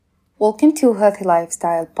Welcome to Healthy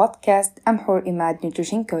Lifestyle Podcast. I'm Hor Imad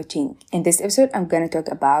Nutrition Coaching. In this episode, I'm going to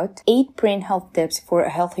talk about 8 brain health tips for a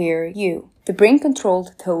healthier you. The brain controls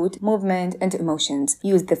thought, movement, and emotions.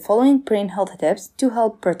 Use the following brain health tips to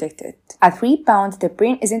help protect it. At 3 pounds, the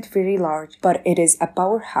brain isn't very large, but it is a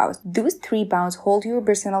powerhouse. Those 3 pounds hold your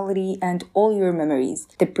personality and all your memories.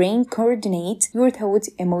 The brain coordinates your thoughts,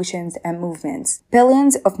 emotions, and movements.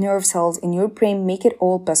 Billions of nerve cells in your brain make it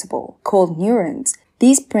all possible, called neurons.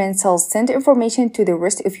 These brain cells send information to the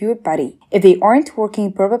rest of your body. If they aren't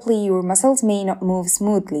working properly, your muscles may not move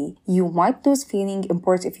smoothly. You might lose feeling in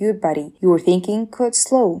parts of your body. Your thinking could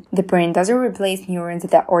slow. The brain doesn't replace neurons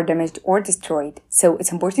that are damaged or destroyed, so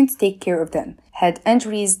it's important to take care of them. Head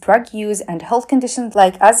injuries, drug use, and health conditions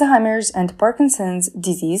like Alzheimer's and Parkinson's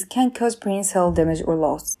disease can cause brain cell damage or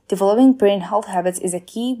loss. Developing brain health habits is a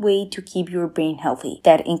key way to keep your brain healthy.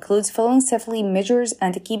 That includes following safety measures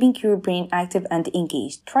and keeping your brain active and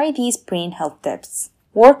engaged. Try these brain health tips.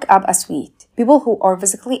 Work up a sweat. People who are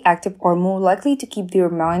physically active are more likely to keep their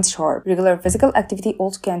minds sharp. Regular physical activity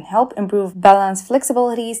also can help improve balance,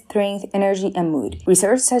 flexibility, strength, energy, and mood.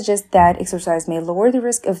 Research suggests that exercise may lower the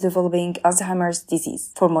risk of developing Alzheimer's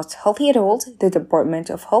disease. For most healthy adults, the Department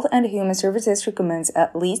of Health and Human Services recommends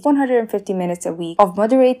at least 150 minutes a week of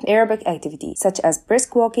moderate aerobic activity, such as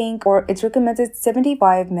brisk walking, or it recommended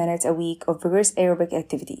 75 minutes a week of vigorous aerobic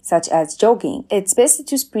activity, such as jogging. It's best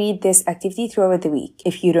to spread this activity throughout the week.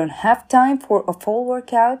 If you don't have time for a full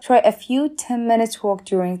workout, try a few 10-minute walk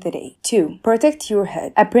during the day. 2. Protect your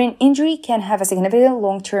head. A brain injury can have a significant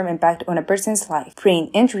long-term impact on a person's life. Brain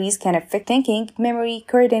injuries can affect thinking, memory,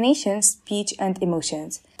 coordination, speech, and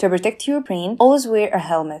emotions. To protect your brain, always wear a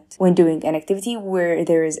helmet when doing an activity where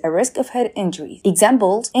there is a risk of head injury.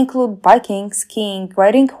 Examples include biking, skiing,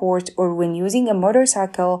 riding horse, or when using a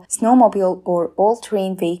motorcycle, snowmobile, or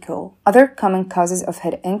all-terrain vehicle. Other common causes of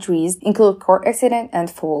head injuries include car accident and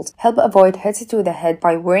falls. Help avoid hits to the head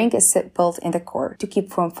by wearing a seat belt in the car. To keep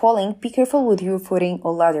from falling, be careful with your footing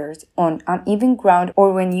on ladders, on uneven ground,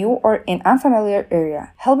 or when you are in unfamiliar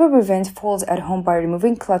area. Help prevent falls at home by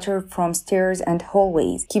removing clutter from stairs and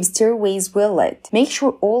hallways. Keep stairways well lit. Make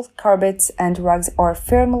sure all carpets and rugs are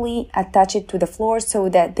firmly attached to the floor so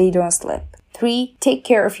that they don't slip. 3. Take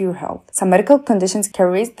care of your health. Some medical conditions can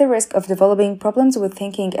raise the risk of developing problems with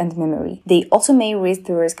thinking and memory. They also may raise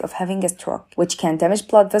the risk of having a stroke, which can damage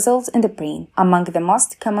blood vessels in the brain. Among the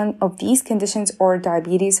most common of these conditions are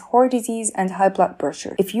diabetes, heart disease, and high blood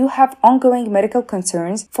pressure. If you have ongoing medical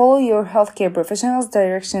concerns, follow your healthcare professional's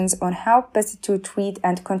directions on how best to treat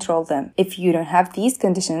and control them. If you don't have these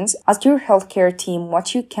conditions, ask your healthcare team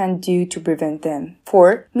what you can do to prevent them.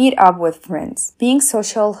 4. Meet up with friends. Being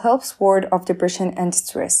social helps ward off depression and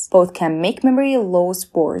stress. Both can make memory loss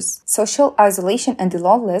worse. Social isolation and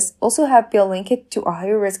loneliness also have been linked to a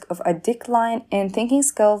higher risk of a decline in thinking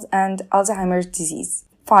skills and Alzheimer's disease.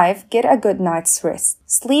 5. Get a good night's rest.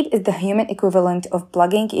 Sleep is the human equivalent of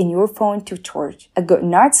plugging in your phone to charge. A good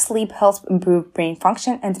night's sleep helps improve brain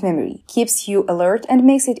function and memory, keeps you alert, and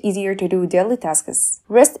makes it easier to do daily tasks.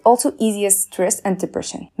 Rest also eases stress and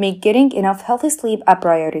depression. Make getting enough healthy sleep a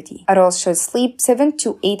priority. Adults should sleep 7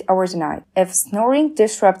 to 8 hours a night. If snoring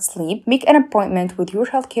disrupts sleep, make an appointment with your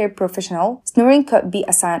healthcare professional. Snoring could be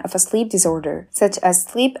a sign of a sleep disorder, such as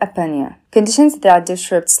sleep apnea. Conditions that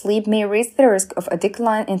disrupt sleep may raise the risk of a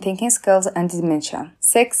decline in thinking skills and dementia.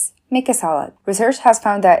 6. Make a salad. Research has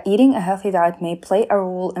found that eating a healthy diet may play a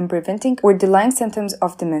role in preventing or delaying symptoms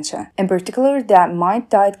of dementia. In particular, the MIND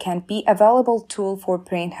diet can be a valuable tool for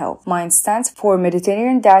brain health. MIND stands for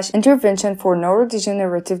Mediterranean Intervention for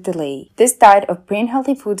Neurodegenerative Delay. This diet of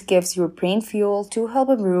brain-healthy food gives your brain fuel to help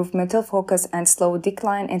improve mental focus and slow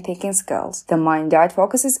decline in thinking skills. The MIND diet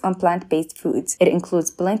focuses on plant-based foods. It includes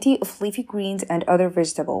plenty of leafy greens and other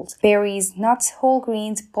vegetables, berries, nuts, whole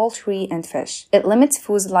grains, poultry, and fish. It limits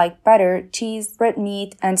foods like butter, cheese, red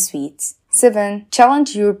meat, and sweets. 7.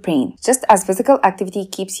 Challenge your brain. Just as physical activity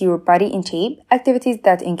keeps your body in shape, activities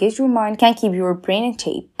that engage your mind can keep your brain in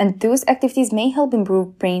shape, and those activities may help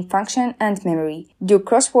improve brain function and memory. Do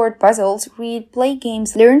crossword puzzles, read, play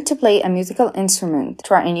games, learn to play a musical instrument,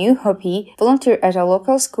 try a new hobby, volunteer at a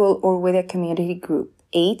local school or with a community group.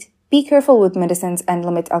 8. Be careful with medicines and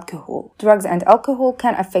limit alcohol. Drugs and alcohol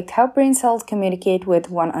can affect how brain cells communicate with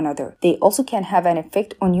one another. They also can have an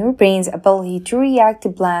effect on your brain's ability to react to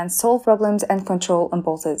plans, solve problems, and control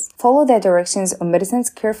impulses. Follow the directions of medicines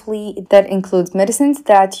carefully. That includes medicines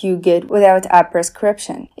that you get without a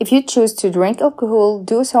prescription. If you choose to drink alcohol,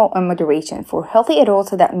 do so in moderation. For healthy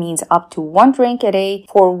adults, that means up to 1 drink a day.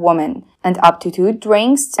 For women, and up to 2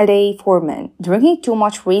 drinks a day for men. Drinking too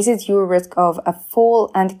much raises your risk of a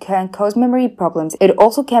fall and can cause memory problems. It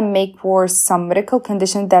also can make worse some medical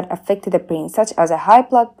conditions that affect the brain, such as a high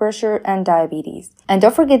blood pressure and diabetes. And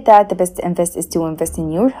don't forget that the best invest is to invest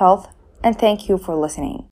in your health. And thank you for listening.